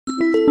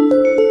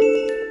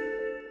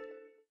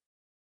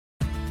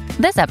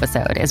This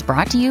episode is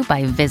brought to you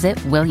by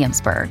Visit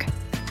Williamsburg.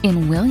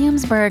 In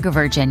Williamsburg,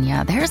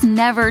 Virginia, there's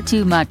never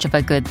too much of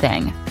a good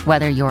thing.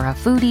 Whether you're a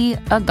foodie,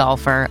 a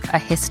golfer, a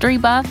history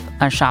buff,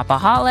 a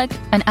shopaholic,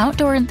 an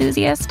outdoor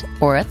enthusiast,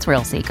 or a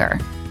thrill seeker,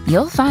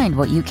 you'll find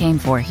what you came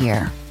for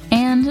here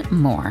and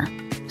more.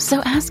 So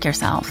ask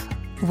yourself,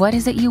 what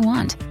is it you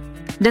want?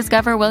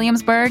 Discover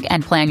Williamsburg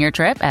and plan your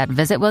trip at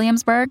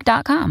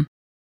visitwilliamsburg.com.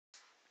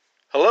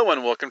 Hello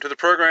and welcome to the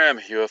program,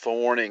 UFO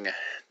Warning.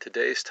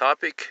 Today's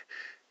topic,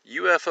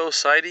 UFO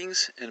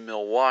sightings in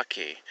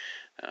Milwaukee.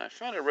 I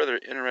found a rather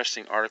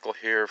interesting article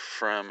here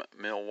from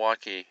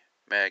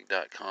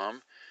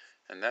MilwaukeeMag.com,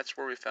 and that's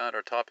where we found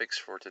our topics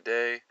for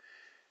today,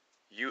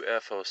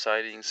 UFO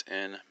sightings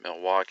in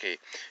Milwaukee.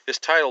 It's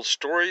titled,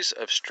 Stories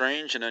of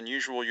Strange and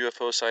Unusual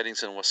UFO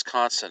Sightings in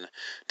Wisconsin,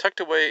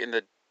 tucked away in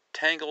the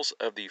tangles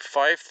of the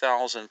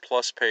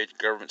 5,000-plus page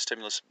government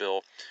stimulus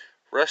bill,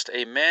 rest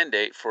a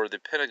mandate for the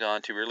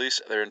Pentagon to release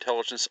their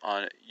intelligence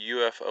on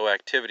UFO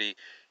activity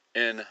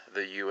in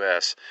the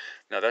U.S.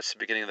 Now, that's the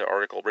beginning of the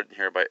article written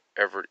here by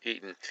Everett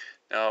Eaton.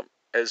 Now,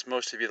 as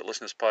most of you that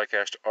listen to this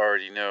podcast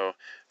already know,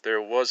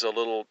 there was a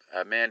little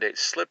mandate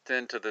slipped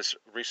into this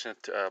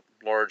recent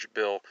large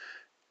bill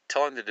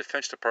telling the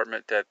Defense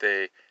Department that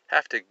they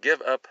have to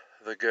give up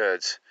the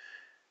goods.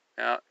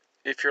 Now,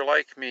 if you're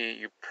like me,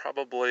 you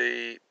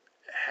probably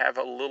have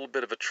a little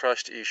bit of a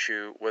trust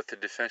issue with the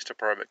Defense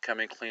Department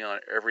coming clean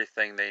on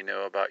everything they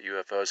know about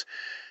UFOs.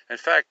 In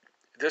fact,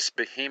 this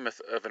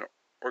behemoth of an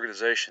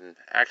organization,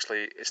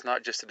 actually, it's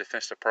not just the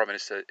Defense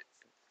Department,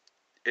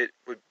 it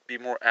would be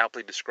more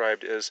aptly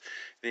described as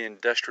the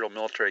industrial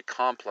military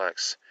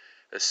complex,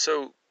 is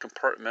so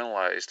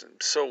compartmentalized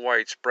and so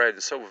widespread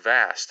and so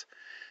vast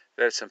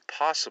that it's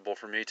impossible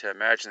for me to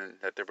imagine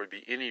that there would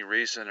be any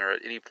reason or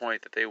at any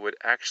point that they would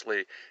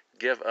actually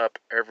give up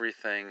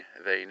everything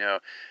they know.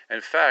 In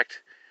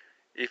fact,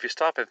 if you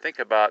stop and think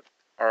about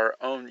our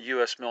own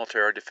U.S.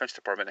 military, our Defense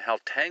Department, and how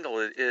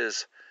tangled it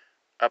is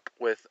up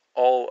with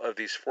all of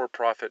these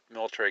for-profit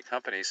military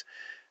companies,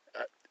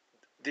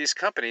 these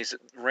companies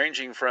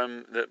ranging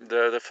from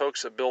the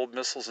folks that build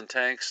missiles and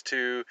tanks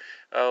to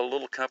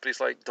little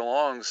companies like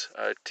DeLong's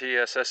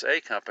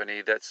TSSA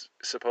company that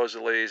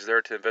supposedly is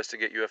there to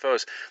investigate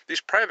UFOs.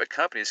 These private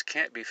companies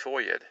can't be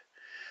FOIA'd.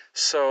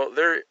 So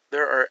there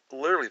are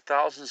literally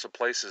thousands of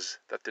places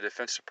that the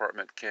Defense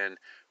Department can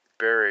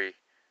bury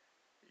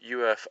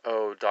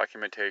UFO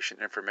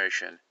documentation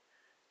information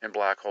in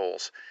black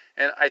holes.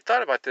 And I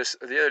thought about this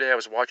the other day. I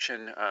was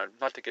watching,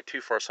 not to get too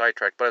far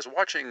sidetracked, but I was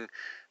watching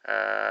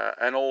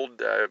an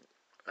old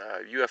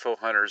UFO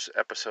Hunters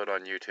episode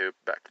on YouTube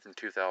back from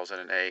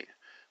 2008.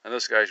 And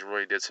those guys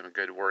really did some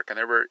good work. And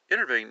they were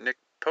interviewing Nick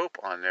Pope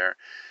on there.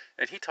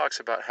 And he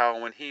talks about how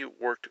when he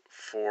worked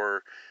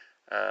for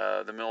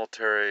the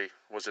military,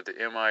 was it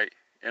the MOD,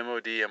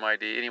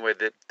 MID, anyway,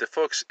 the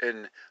folks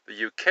in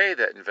the UK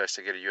that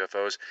investigated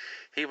UFOs,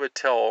 he would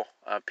tell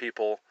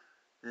people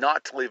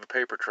not to leave a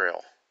paper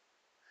trail.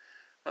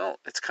 Well,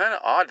 it's kind of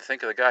odd to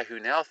think of the guy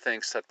who now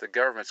thinks that the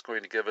government's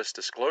going to give us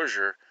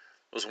disclosure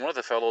was one of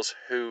the fellows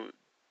who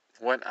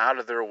went out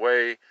of their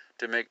way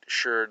to make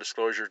sure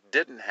disclosure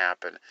didn't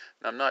happen.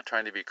 And I'm not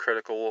trying to be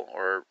critical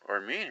or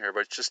mean here,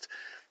 but it's just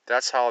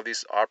that's how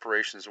these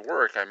operations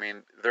work. I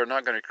mean, they're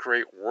not going to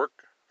create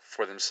work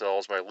for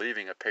themselves by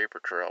leaving a paper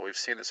trail. We've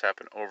seen this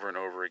happen over and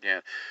over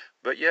again.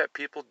 But yet,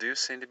 people do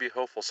seem to be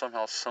hopeful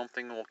somehow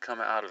something will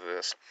come out of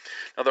this.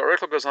 Now, the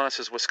article goes on and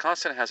says,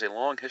 Wisconsin has a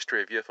long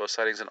history of UFO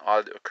sightings and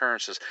odd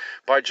occurrences.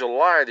 By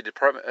July, the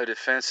Department of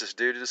Defense is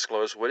due to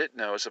disclose what it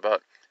knows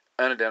about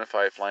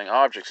unidentified flying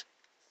objects.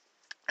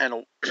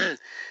 And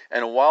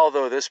while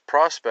though this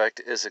prospect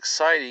is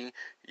exciting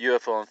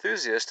UFO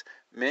enthusiasts,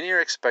 many are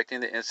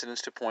expecting the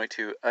incidents to point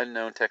to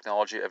unknown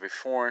technology of a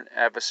foreign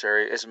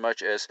adversary as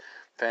much as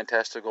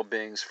fantastical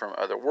beings from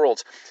other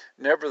worlds.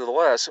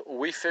 Nevertheless,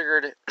 we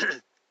figured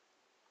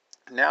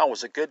now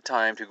was a good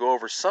time to go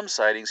over some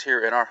sightings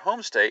here in our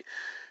home state,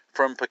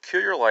 from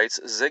peculiar lights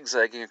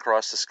zigzagging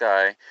across the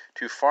sky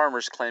to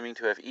farmers claiming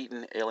to have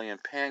eaten alien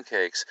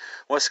pancakes.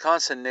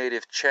 Wisconsin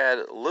native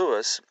Chad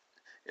Lewis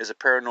is a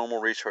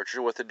paranormal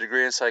researcher with a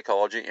degree in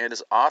psychology and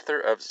is author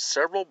of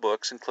several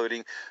books,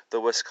 including The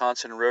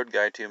Wisconsin Road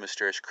Guide to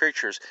Mysterious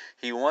Creatures.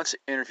 He once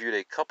interviewed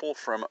a couple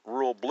from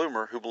rural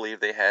Bloomer who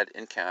believed they had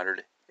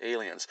encountered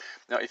aliens.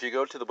 Now, if you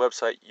go to the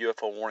website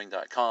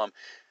ufowarning.com,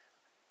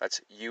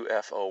 that's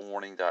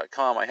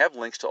ufowarning.com, I have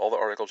links to all the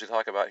articles we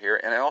talk about here,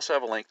 and I also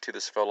have a link to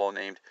this fellow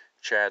named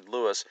Chad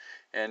Lewis,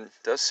 and it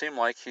does seem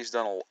like he's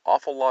done an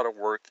awful lot of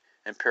work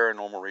in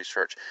paranormal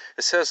research.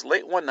 It says,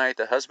 late one night,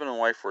 the husband and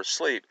wife were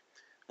asleep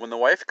when the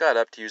wife got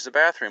up to use the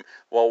bathroom.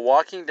 While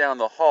walking down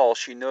the hall,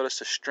 she noticed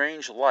a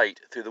strange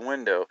light through the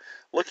window.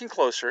 Looking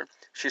closer,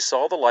 she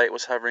saw the light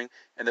was hovering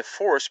in the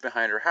forest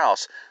behind her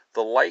house.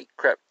 The light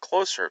crept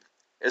closer.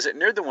 As it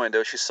neared the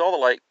window, she saw the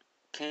light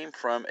came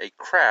from a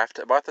craft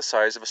about the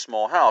size of a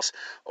small house.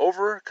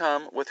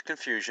 Overcome with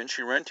confusion,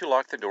 she ran to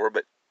lock the door,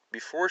 but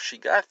before she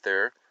got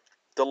there,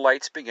 the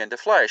lights began to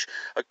flash.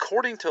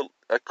 According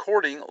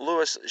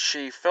Lewis,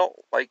 she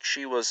felt like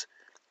she was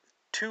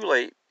too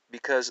late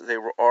because they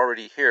were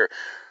already here.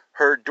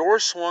 Her door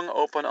swung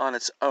open on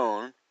its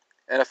own,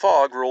 and a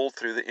fog rolled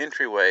through the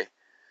entryway.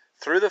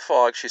 Through the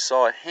fog, she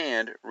saw a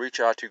hand reach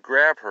out to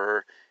grab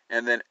her,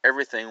 and then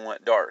everything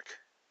went dark.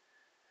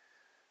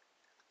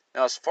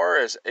 Now, as far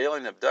as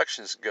alien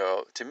abductions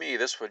go, to me,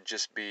 this would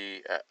just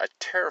be a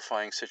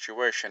terrifying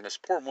situation. This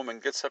poor woman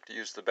gets up to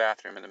use the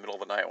bathroom in the middle of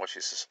the night while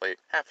she's asleep,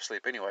 half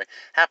asleep anyway,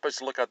 happens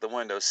to look out the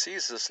window,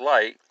 sees this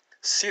light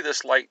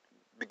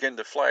begin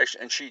to flash,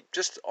 and she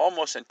just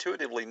almost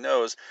intuitively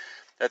knows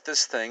that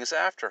this thing is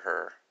after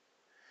her.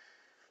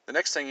 The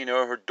next thing you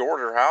know, her door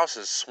to her house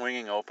is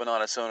swinging open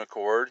on its own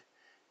accord,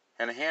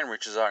 and a hand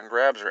reaches out and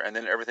grabs her, and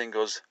then everything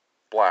goes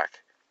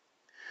black.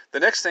 The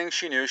next thing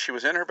she knew, she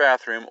was in her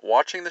bathroom,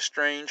 watching the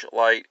strange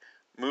light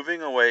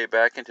moving away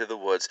back into the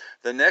woods.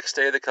 The next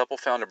day, the couple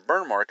found a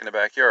burn mark in the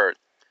backyard.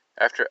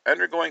 After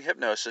undergoing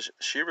hypnosis,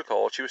 she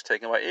recalled she was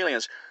taken by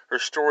aliens. Her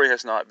story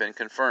has not been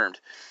confirmed.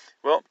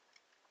 Well,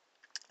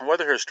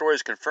 whether her story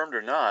is confirmed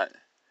or not,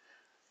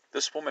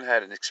 this woman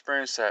had an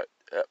experience that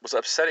was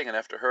upsetting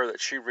enough to her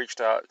that she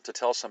reached out to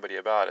tell somebody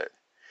about it.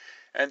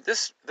 And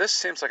this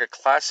seems like a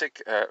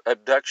classic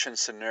abduction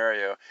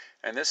scenario,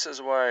 and this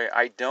is why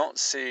I don't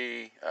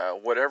see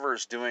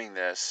whatever's doing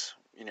this,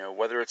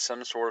 whether it's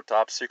some sort of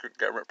top secret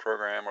government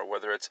program or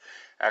whether it's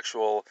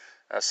actual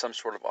some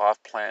sort of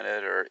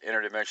off-planet or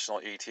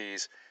interdimensional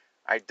ETs,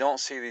 I don't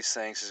see these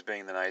things as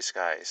being the nice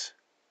guys.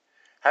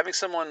 Having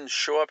someone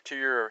show up to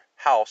your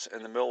house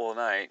in the middle of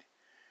the night,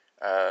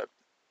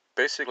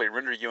 basically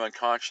render you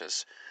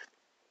unconscious,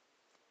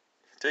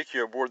 take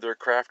you aboard their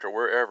craft or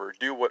wherever,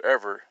 do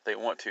whatever they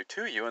want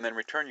to you, and then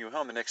return you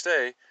home the next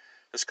day,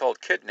 is called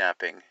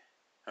kidnapping.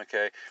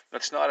 Okay?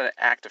 That's not an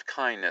act of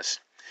kindness.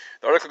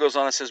 The article goes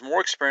on and says,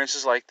 more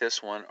experiences like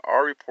this one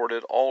are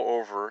reported all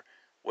over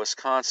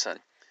Wisconsin.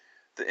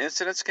 The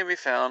incidents can be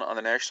found on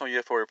the National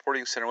UFO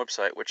Reporting Center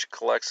website, which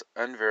collects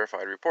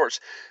unverified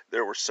reports.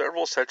 There were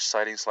several such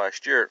sightings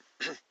last year,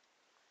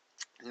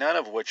 none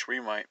of which we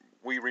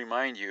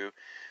remind you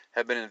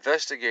have been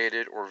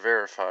investigated or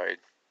verified.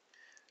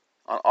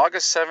 On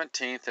August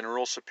 17th in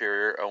rural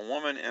Superior, a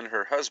woman and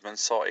her husband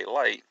saw a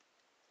light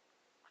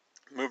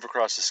move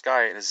across the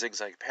sky in a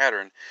zigzag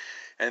pattern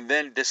and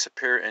then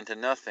disappear into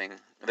nothing.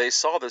 They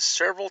saw this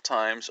several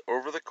times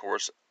over the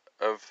course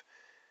of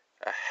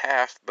a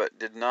half but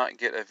did not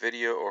get a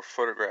video or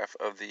photograph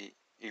of the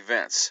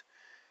events.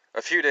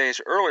 A few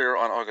days earlier,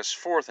 on August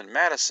 4th in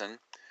Madison,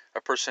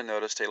 a person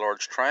noticed a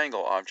large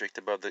triangle object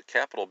above the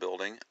Capitol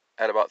building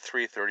at about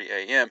 3:30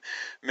 a.m.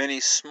 Many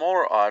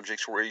smaller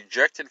objects were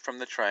ejected from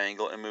the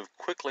triangle and moved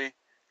quickly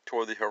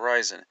toward the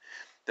horizon.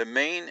 The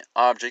main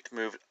object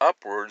moved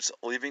upwards,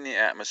 leaving the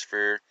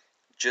atmosphere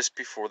just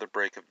before the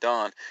break of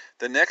dawn.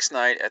 The next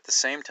night, at the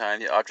same time,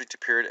 the object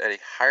appeared at a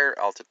higher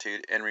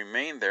altitude and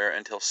remained there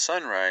until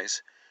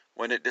sunrise,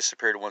 when it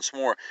disappeared once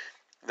more.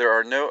 There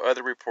are no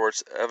other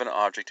reports of an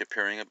object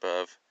appearing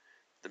above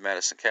the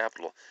Madison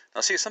Capitol.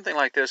 Now, see, something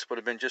like this would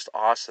have been just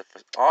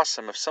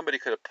awesome if somebody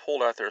could have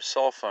pulled out their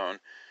cell phone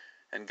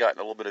and gotten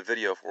a little bit of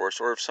video for us,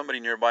 or if somebody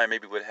nearby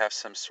maybe would have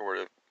some sort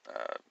of,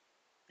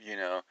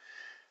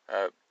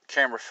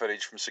 camera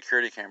footage from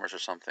security cameras or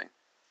something.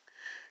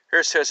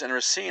 Here it says, in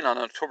Racine on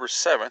October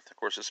 7th, of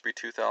course this would be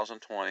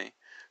 2020,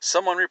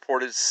 someone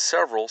reported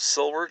several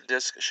silver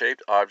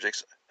disc-shaped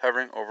objects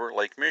hovering over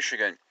Lake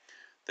Michigan.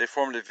 They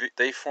formed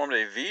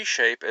a V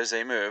shape as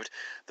they moved.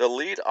 The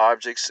lead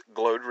objects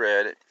glowed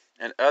red,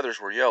 and others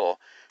were yellow.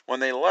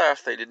 When they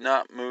left, they did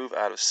not move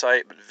out of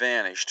sight, but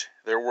vanished.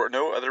 There were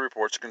no other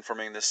reports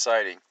confirming this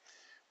sighting.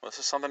 Well, this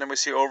is something that we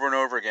see over and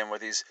over again, where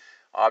these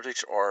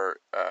objects are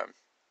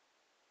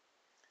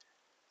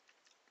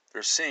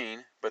they're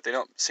seen, but they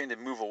don't seem to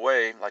move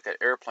away like an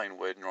airplane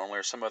would normally,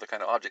 or some other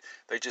kind of object.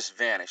 They just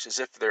vanish, as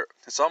if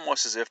it's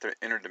almost as if they're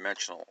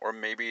interdimensional, or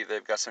maybe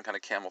they've got some kind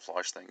of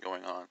camouflage thing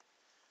going on.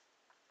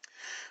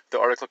 The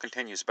article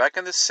continues, back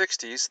in the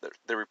 60s,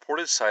 the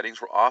reported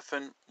sightings were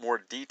often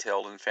more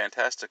detailed and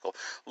fantastical.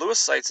 Lewis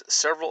cites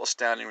several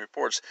astounding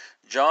reports.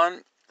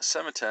 John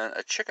Semiton,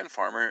 a chicken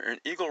farmer in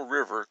Eagle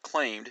River,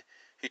 claimed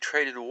he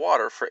traded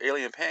water for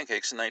alien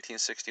pancakes in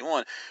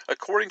 1961.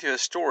 According to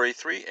his story,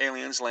 3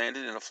 aliens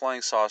landed in a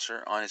flying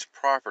saucer on his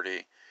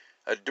property.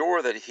 A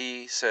door that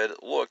he said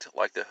looked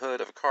like the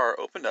hood of a car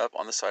opened up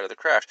on the side of the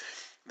craft.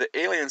 The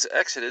aliens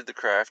exited the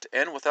craft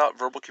and, without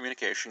verbal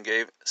communication,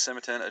 gave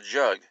Semiton a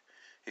jug.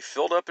 He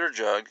filled up their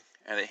jug,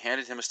 and they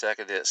handed him a stack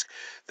of discs.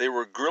 They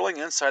were grilling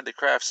inside the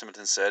craft,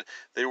 Semiton said.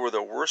 They were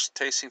the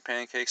worst-tasting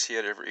pancakes he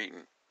had ever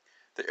eaten.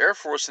 The Air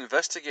Force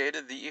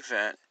investigated the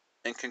event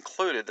and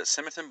concluded that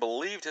Semiton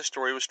believed his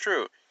story was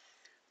true,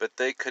 but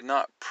they could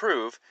not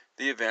prove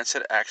the events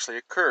had actually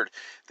occurred.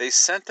 They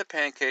sent the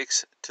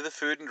pancakes to the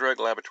Food and Drug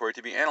Laboratory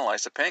to be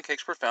analyzed. The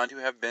pancakes were found to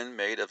have been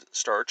made of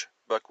starch,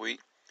 buckwheat,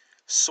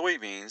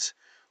 soybeans,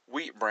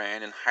 wheat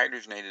bran, and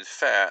hydrogenated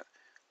fat,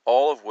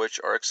 all of which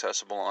are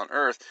accessible on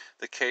Earth.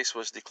 The case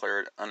was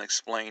declared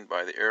unexplained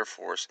by the Air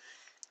Force.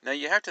 Now,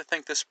 you have to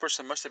think this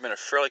person must have been a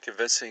fairly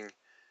convincing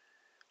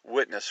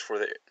witness for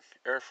the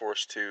Air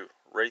Force to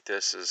rate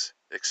this as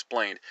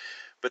explained.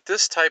 But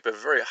this type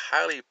of very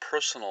highly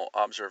personal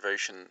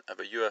observation of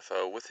a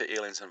UFO with the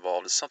aliens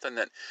involved is something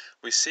that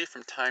we see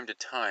from time to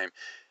time.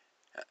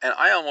 And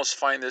I almost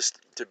find this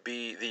to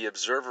be the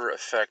observer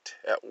effect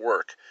at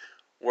work,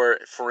 where,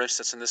 for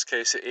instance, in this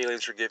case, the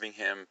aliens are giving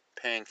him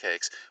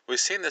pancakes. We've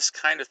seen this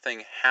kind of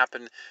thing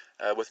happen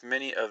with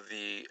many of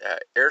the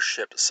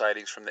airship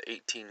sightings from the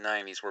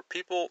 1890s, where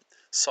people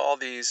saw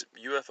these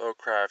UFO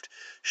craft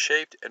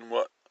shaped in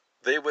what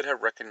they would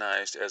have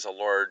recognized as a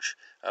large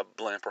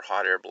blimp or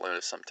hot air balloon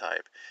of some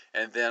type.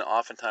 And then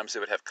oftentimes they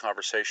would have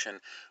conversation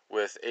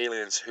with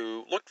aliens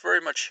who looked very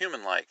much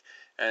human-like,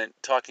 and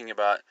talking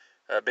about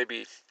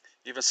maybe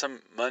even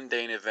some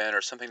mundane event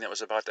or something that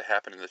was about to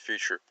happen in the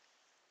future.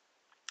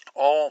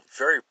 All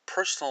very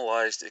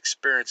personalized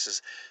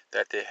experiences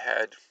that they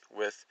had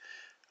with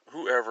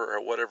whoever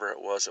or whatever it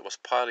was that was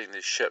piloting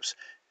these ships.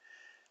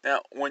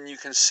 Now, when you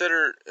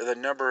consider the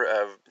number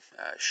of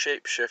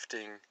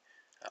shape-shifting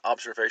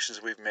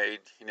observations we've made,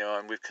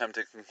 and we've come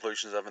to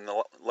conclusions of in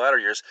the latter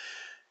years,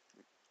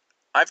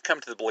 I've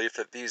come to the belief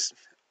that these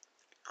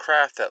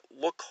craft that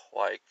look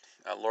like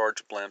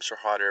large blimps or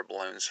hot air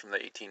balloons from the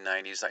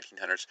 1890s,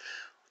 1900s,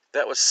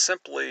 that was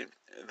simply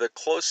the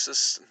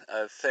closest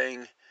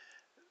thing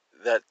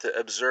that the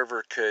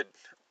observer could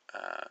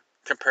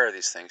compare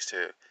these things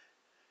to.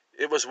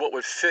 It was what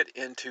would fit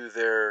into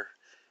their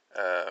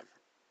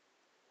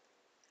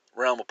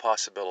realm of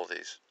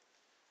possibilities.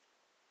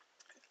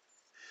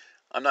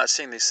 I'm not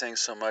seeing these things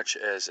so much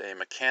as a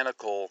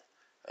mechanical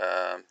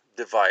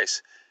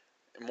device,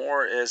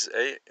 more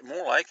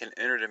like an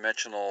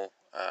interdimensional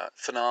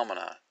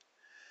phenomena.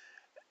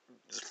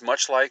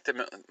 Much like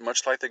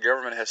the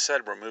government has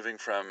said, we're moving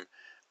from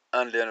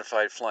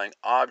unidentified flying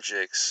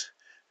objects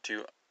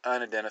to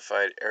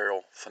unidentified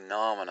aerial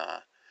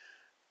phenomena.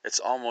 It's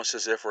almost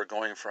as if we're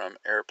going from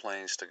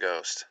airplanes to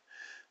ghosts.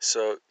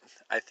 So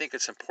I think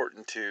it's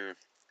important to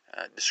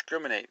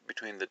discriminate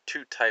between the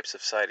two types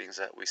of sightings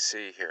that we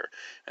see here,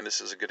 and this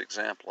is a good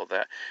example of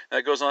that. Now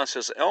it goes on and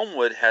says,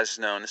 Elmwood,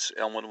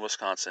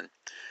 Wisconsin,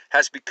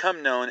 has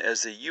become known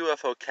as the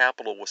UFO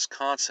capital of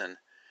Wisconsin,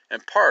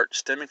 in part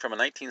stemming from a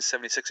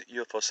 1976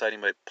 UFO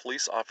sighting by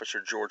police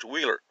officer George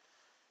Wheeler.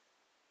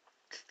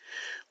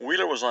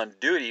 Wheeler was on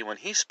duty when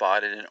he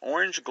spotted an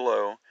orange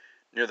glow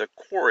near the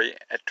quarry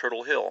at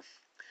Turtle Hill.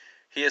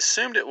 He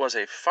assumed it was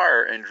a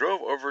fire and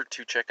drove over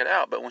to check it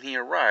out, but when he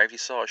arrived, he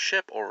saw a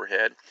ship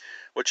overhead,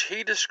 which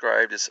he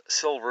described as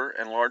silver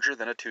and larger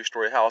than a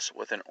two-story house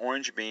with an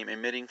orange beam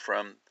emitting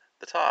from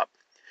the top.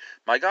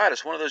 "My God,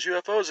 it's one of those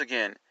UFOs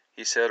again,"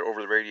 he said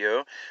over the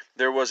radio.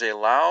 There was a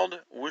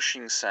loud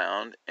whooshing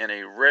sound, and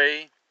a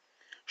ray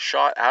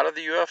shot out of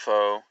the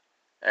UFO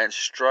and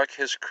struck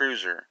his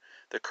cruiser.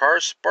 The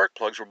car's spark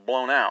plugs were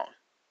blown out.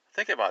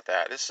 Think about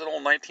that. This is an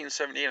old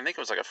 1978. I think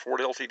it was like a Ford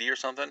LTD or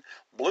something.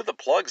 Blew the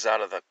plugs out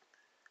of the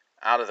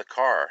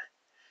car.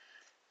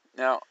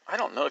 Now, I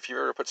don't know if you've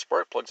ever put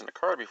spark plugs in a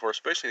car before,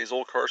 especially these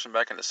old cars from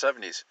back in the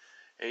 70s,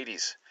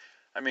 80s.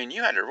 I mean,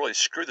 you had to really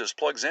screw those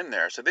plugs in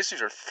there. So these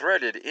things are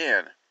threaded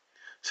in. It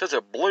says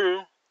it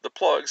blew the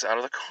plugs out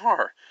of the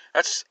car.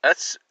 That's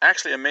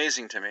actually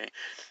amazing to me.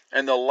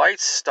 And the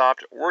lights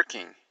stopped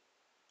working.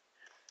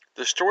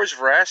 The story's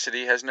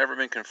veracity has never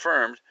been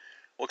confirmed.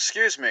 Well,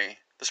 excuse me.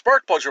 The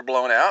spark plugs were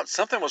blown out.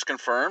 Something was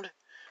confirmed.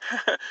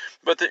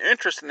 But the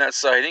interest in that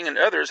sighting and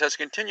others has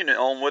continued in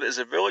Elmwood as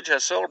the village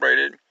has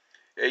celebrated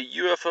a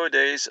UFO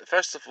Days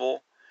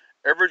festival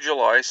every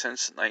July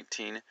since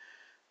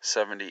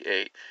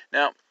 1978.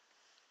 Now,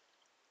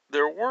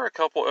 there were a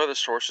couple other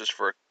sources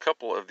for a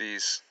couple of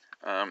these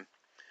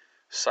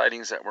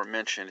sightings that were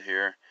mentioned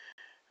here.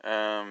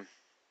 And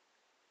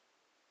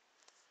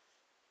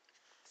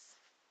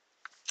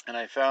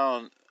I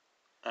found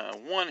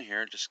one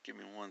here. Just give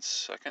me 1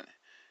 second.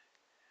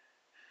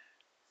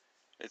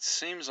 It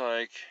seems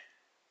like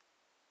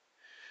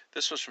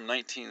this was from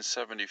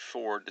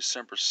 1974,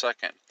 December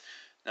 2nd.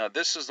 Now,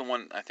 this is the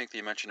one I think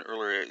they mentioned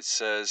earlier. It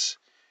says,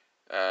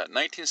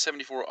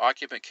 1974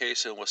 occupant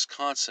case in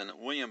Wisconsin,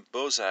 William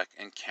Bozak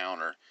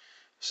encounter.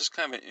 This is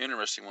kind of an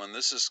interesting one.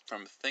 This is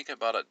from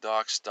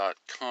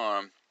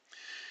thinkaboutitdocs.com.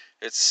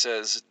 It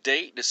says,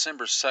 date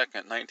December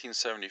 2nd,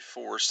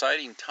 1974,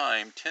 sighting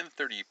time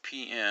 10:30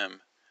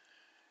 p.m.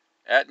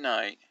 at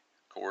night,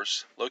 of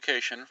course,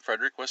 location,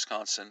 Frederick,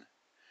 Wisconsin,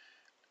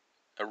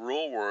 a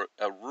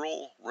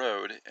rural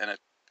road, and a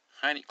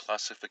Heineck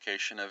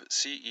classification of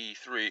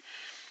CE3.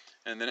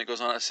 And then it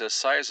goes on, it says,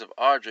 size of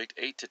object,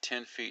 8 to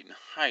 10 feet in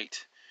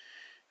height.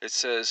 It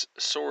says,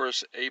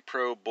 source,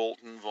 Apro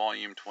Bolton,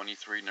 volume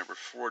 23, number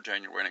 4,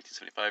 January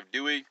 1975.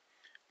 Dewey,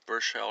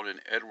 Burcheld,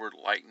 and Edward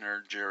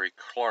Leitner, Jerry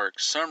Clark.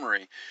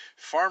 Summary,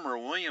 farmer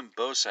William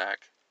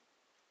Bozak,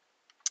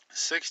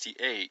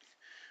 68,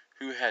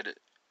 who had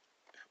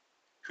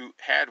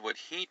what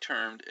he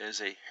termed as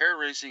a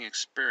hair-raising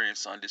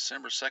experience on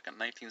December 2nd,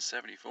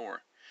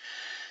 1974.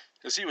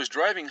 As he was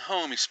driving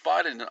home, he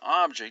spotted an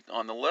object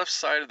on the left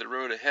side of the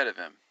road ahead of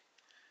him.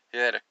 It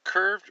had a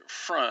curved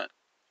front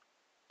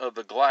of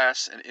the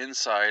glass, and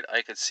inside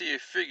I could see a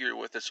figure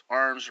with its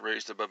arms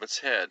raised above its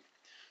head.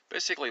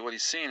 Basically what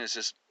he's seeing is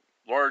this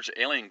large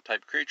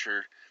alien-type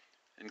creature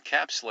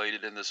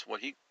encapsulated in this,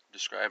 what he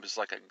described as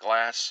like a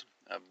glass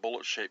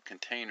bullet-shaped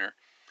container.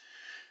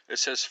 It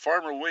says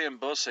Farmer William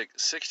Bosick,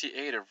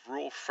 68, of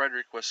rural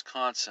Frederick,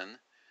 Wisconsin,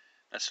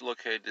 that's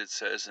located, it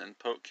says, in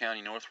Polk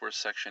County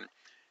Northwest section,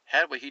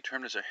 had what he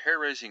termed as a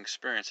hair-raising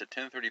experience at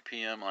 10:30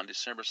 p.m. on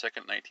December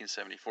 2nd,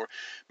 1974.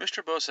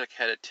 Mr. Bosick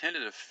had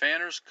attended a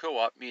Fanners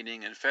Co-op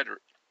meeting in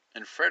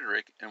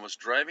Frederick and was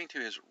driving to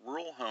his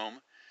rural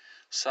home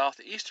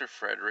southeast of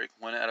Frederick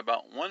when, at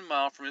about 1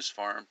 mile from his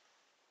farm,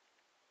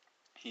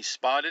 he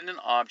spotted an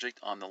object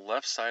on the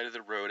left side of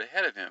the road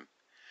ahead of him.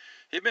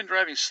 He had been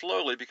driving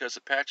slowly because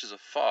of patches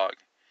of fog,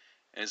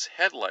 and his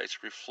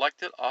headlights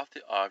reflected off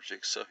the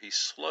object, so he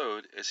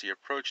slowed as he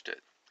approached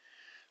it.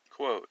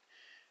 Quote,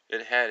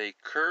 "It had a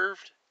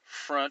curved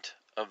front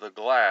of the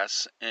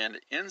glass, and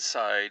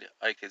inside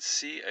I could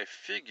see a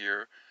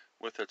figure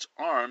with its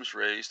arms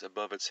raised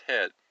above its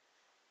head,"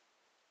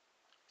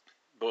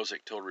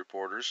 Bosick told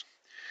reporters.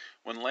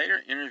 When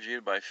later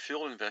interviewed by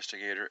field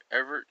investigator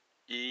Everett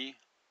E.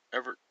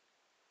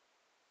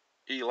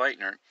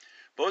 Leitner,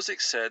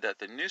 Bosick said that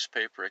the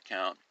newspaper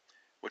account,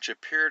 which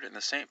appeared in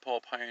the St.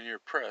 Paul Pioneer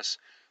Press,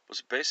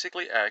 was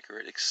basically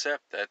accurate,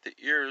 except that the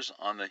ears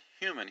on the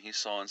human he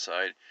saw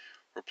inside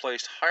were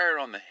placed higher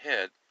on the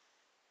head.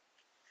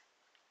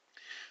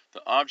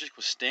 The object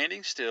was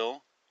standing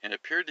still and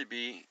appeared to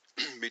be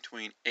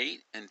between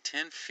 8 and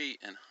 10 feet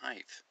in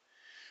height.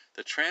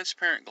 The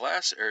transparent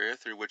glass area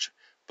through which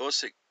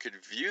Bosick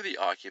could view the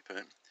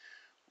occupant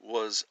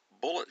was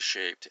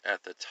bullet-shaped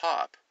at the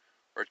top,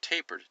 or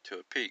tapered to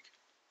a peak.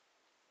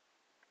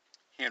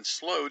 He had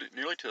slowed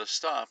nearly to a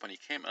stop when he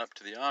came up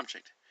to the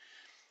object,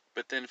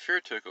 but then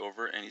fear took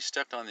over and he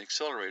stepped on the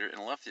accelerator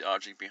and left the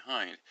object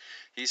behind.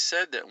 He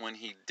said that when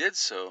he did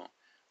so,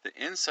 the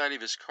inside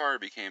of his car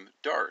became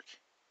dark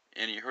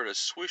and he heard a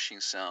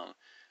swishing sound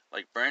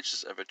like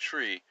branches of a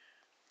tree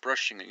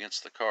brushing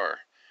against the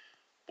car.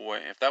 Boy,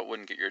 if that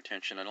wouldn't get your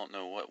attention, I don't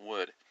know what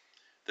would.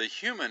 The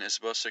human, as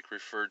Bosick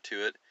referred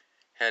to it,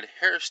 had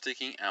hair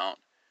sticking out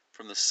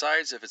from the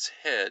sides of its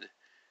head,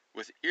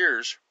 with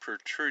ears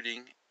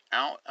protruding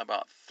out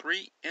about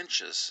 3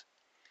 inches,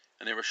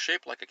 and they were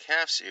shaped like a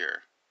calf's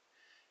ear.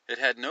 It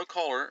had no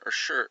collar or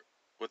shirt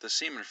with a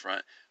seam in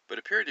front, but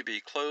appeared to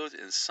be clothed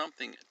in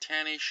something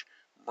tannish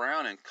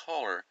brown in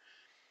color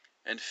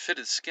and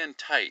fitted skin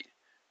tight,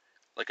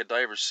 like a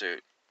diver's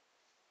suit.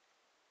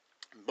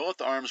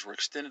 Both arms were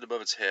extended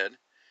above its head,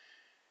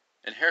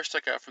 and hair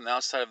stuck out from the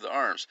outside of the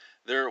arms.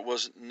 There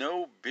was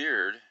no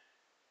beard.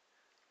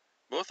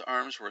 Both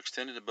arms were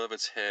extended above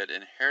its head,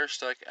 and hair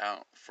stuck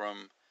out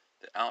from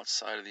the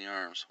outside of the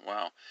arms.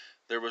 Wow.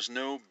 There was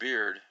no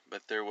beard,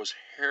 but there was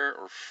hair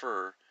or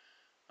fur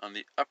on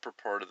the upper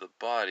part of the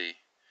body.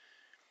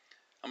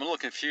 I'm a little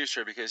confused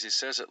here because he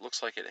says it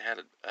looks like it had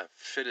a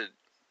fitted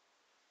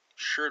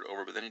shirt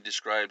over, but then he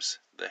describes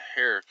the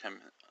hair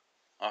coming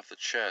off the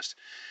chest.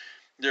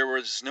 There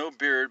was no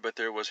beard, but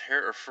there was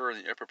hair or fur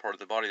in the upper part of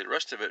the body. The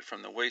rest of it,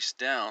 from the waist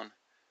down,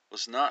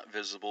 was not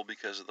visible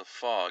because of the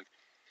fog.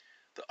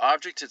 The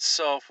object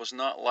itself was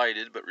not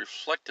lighted, but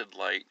reflected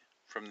light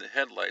from the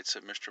headlights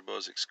of Mr.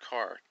 Bosick's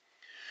car.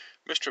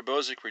 Mr.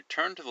 Bosick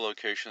returned to the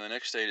location the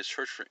next day to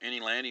search for any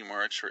landing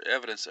marks or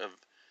evidence of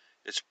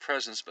its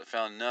presence, but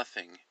found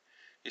nothing.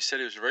 He said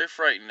he was very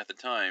frightened at the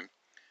time,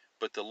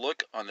 but the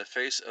look on the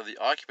face of the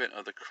occupant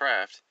of the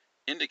craft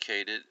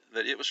indicated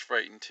that it was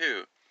frightened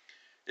too.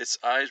 Its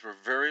eyes were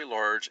very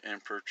large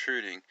and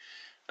protruding.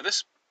 Now,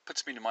 this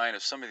puts me to mind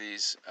of some of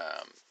these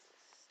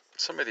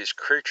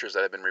creatures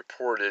that have been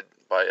reported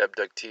by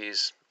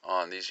abductees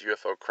on these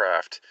UFO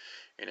craft.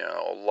 You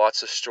know,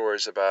 lots of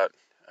stories about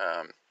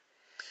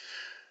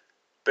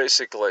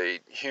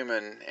basically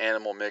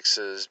human-animal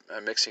mixes,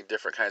 mixing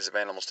different kinds of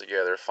animals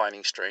together,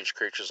 finding strange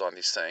creatures on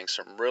these things.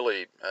 Some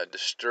really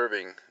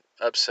disturbing,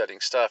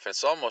 upsetting stuff. And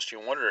it's almost, you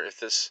wonder if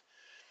this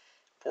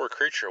poor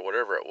creature,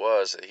 whatever it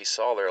was that he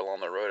saw there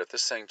along the road, if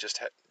this thing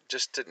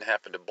just didn't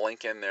happen to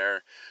blink in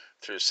there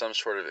through some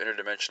sort of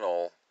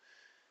interdimensional,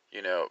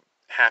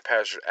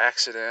 haphazard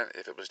accident,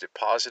 if it was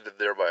deposited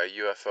there by a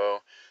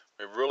UFO,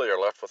 we really are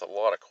left with a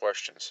lot of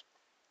questions.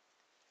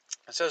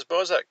 It says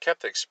Bosick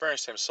kept the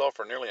experience to himself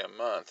for nearly a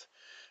month,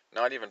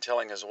 not even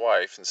telling his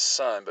wife and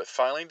son, but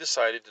finally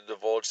decided to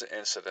divulge the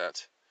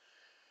incident.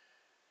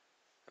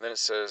 And then it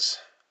says,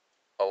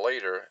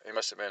 later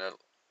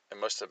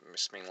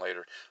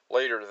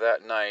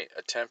that night,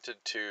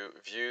 attempted to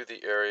view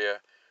the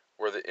area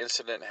where the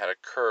incident had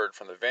occurred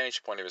from the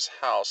vantage point of his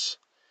house,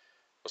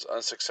 was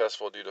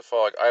unsuccessful due to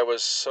fog. I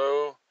was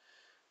so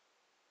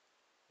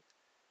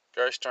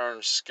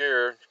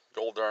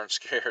gold darn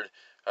scared,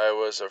 I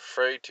was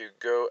afraid to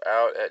go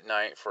out at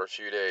night for a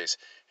few days.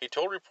 He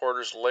told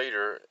reporters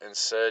later and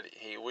said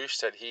he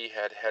wished that he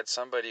had had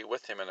somebody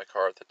with him in the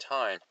car at the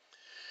time.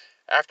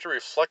 After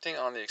reflecting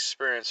on the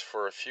experience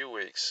for a few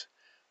weeks,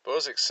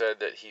 Bosick said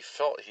that he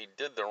felt he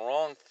did the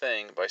wrong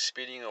thing by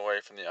speeding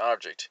away from the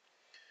object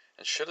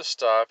and should have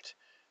stopped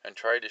and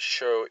tried to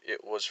show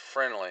it I was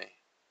friendly.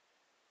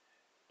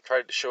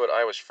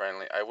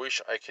 I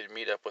wish I could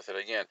meet up with it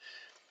again.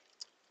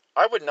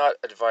 I would not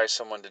advise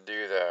someone to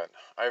do that.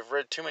 I've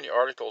read too many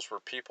articles where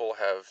people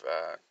have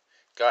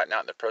gotten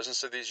out in the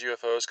presence of these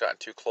UFOs, gotten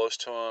too close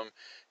to them,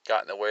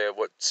 got in the way of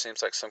what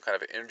seems like some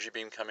kind of energy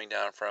beam coming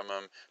down from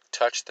them,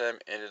 touched them,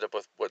 ended up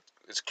with what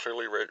is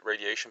clearly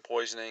radiation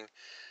poisoning.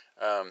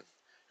 Um,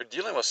 you're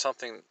dealing with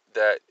something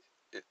that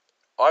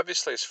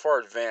obviously is far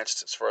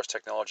advanced as far as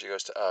technology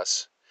goes to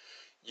us.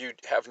 You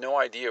have no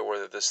idea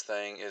whether this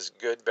thing is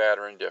good, bad,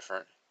 or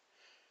indifferent.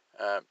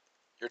 Uh,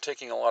 you're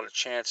taking a lot of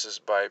chances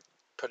by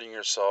putting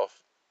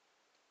yourself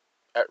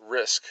at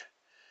risk.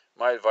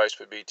 My advice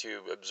would be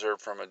to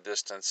observe from a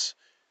distance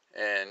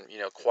and,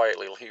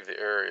 quietly leave the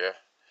area.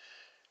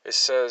 It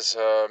says,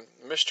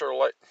 Mr.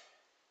 Light.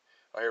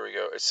 Oh, here we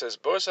go. It says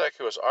Bozak,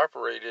 who has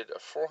operated a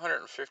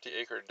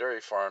 450-acre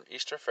dairy farm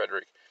east of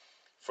Frederick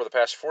for the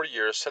past 40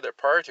 years, said that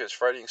prior to his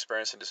Friday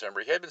experience in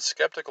December, he had been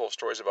skeptical of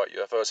stories about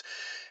UFOs,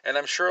 and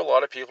I'm sure a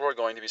lot of people are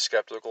going to be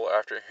skeptical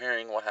after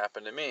hearing what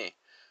happened to me.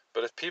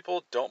 But if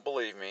people don't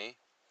believe me,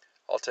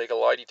 I'll take a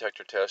lie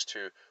detector test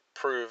to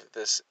prove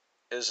this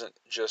isn't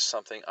just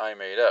something I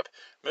made up.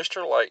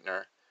 Mr.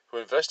 Leitner, who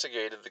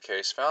investigated the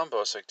case, found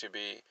Bosick to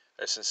be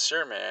a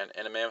sincere man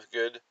and a man with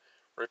good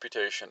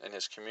reputation in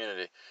his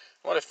community.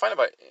 What I find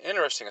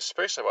interesting,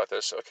 especially about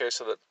this, okay,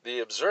 so that the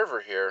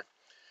observer here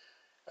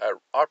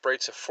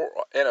operates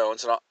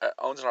owns and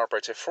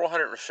operates a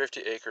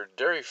 450-acre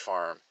dairy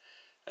farm,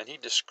 and he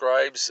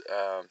describes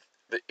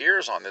the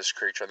ears on this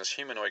creature, on this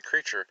humanoid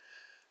creature,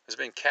 as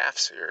being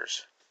calf's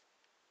ears.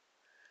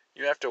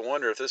 You have to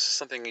wonder if this is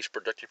something he's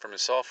projecting from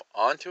himself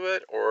onto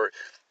it, or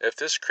if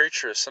this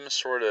creature is some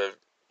sort of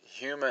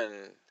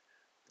human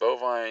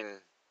bovine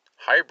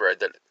hybrid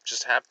that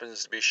just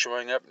happens to be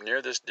showing up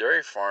near this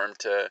dairy farm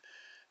to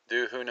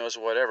do who knows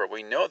whatever.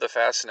 We know the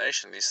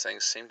fascination these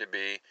things seem to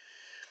be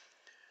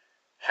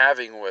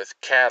having with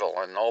cattle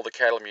and all the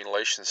cattle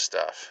mutilation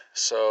stuff.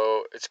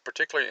 So it's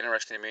particularly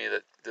interesting to me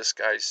that this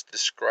guy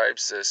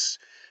describes this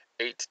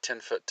 8 to 10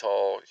 foot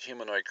tall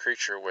humanoid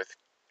creature with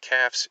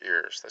calf's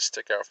ears that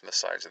stick out from the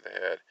sides of the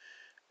head.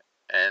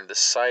 And the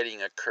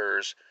sighting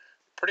occurs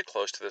pretty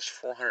close to this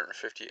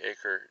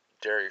 450-acre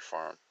dairy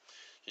farm.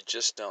 You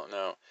just don't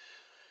know.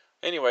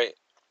 Anyway,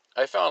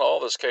 I found all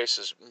those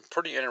cases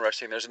pretty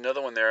interesting. There's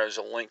another one there. There's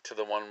a link to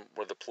the one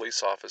where the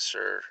police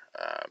officer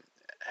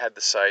had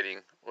the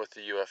sighting with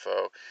the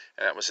UFO,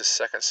 and that was his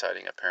second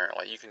sighting,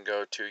 apparently. You can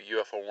go to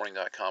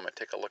ufowarning.com and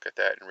take a look at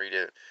that and read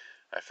it.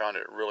 I found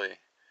it really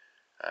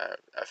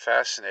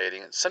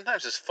fascinating.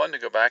 Sometimes it's fun to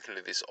go back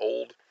into these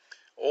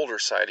older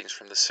sightings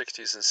from the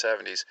 60s and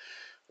 70s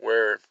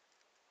where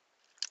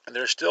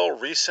they're still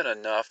recent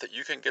enough that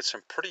you can get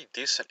some pretty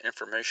decent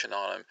information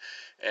on them.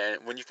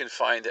 And when you can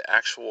find the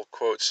actual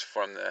quotes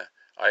from the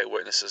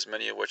eyewitnesses,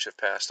 many of which have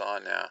passed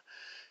on now,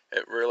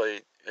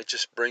 it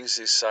just brings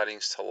these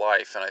sightings to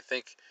life. And I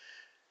think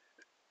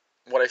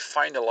what I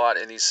find a lot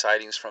in these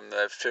sightings from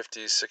the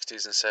 50s,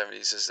 60s, and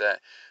 70s is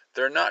that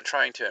they're not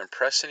trying to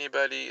impress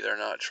anybody. They're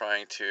not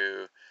trying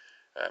to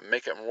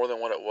make it more than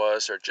what it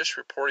was. They're just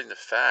reporting the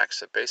facts,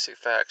 the basic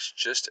facts,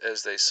 just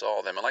as they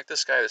saw them. And like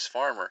this guy, this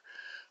farmer,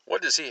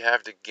 what does he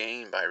have to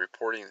gain by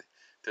reporting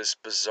this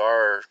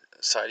bizarre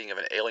sighting of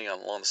an alien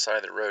along the side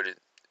of the road,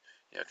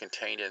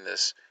 contained in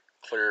this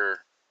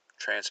clear,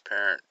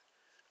 transparent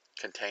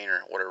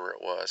container, whatever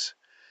it was?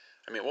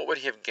 I mean, what would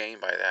he have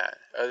gained by that,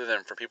 other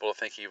than for people to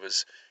think he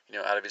was,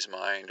 out of his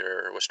mind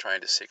or was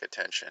trying to seek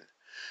attention?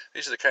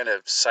 These are the kind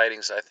of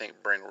sightings I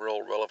think bring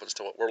real relevance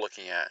to what we're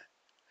looking at.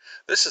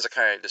 This is the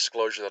kind of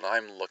disclosure that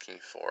I'm looking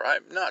for.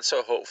 I'm not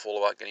so hopeful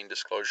about getting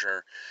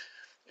disclosure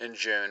in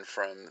June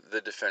from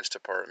the Defense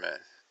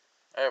Department.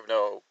 I have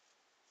no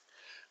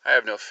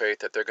faith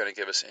that they're going to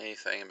give us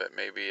anything but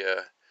maybe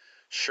a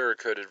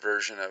sugar-coated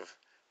version of,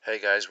 hey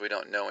guys, we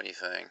don't know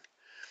anything.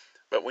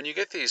 But when you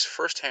get these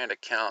first-hand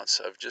accounts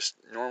of just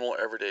normal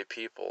everyday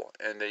people,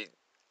 and they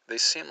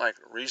seem like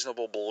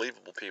reasonable,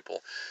 believable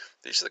people,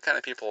 these are the kind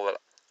of people that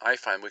I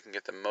find we can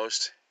get the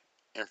most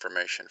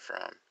information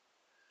from.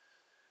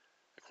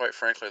 Quite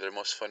frankly, they're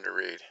most fun to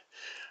read.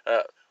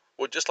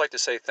 Would just like to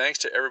say thanks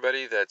to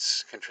everybody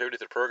that's contributed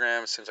to the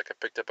program. It seems like I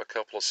picked up a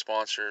couple of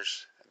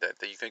sponsors that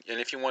you can, and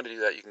if you want to do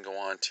that, you can go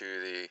on to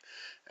the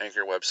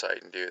Anchor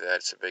website and do that.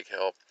 It's a big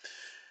help.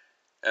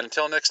 And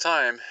until next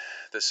time,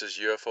 this is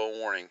UFO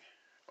Warning,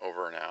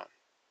 over and out.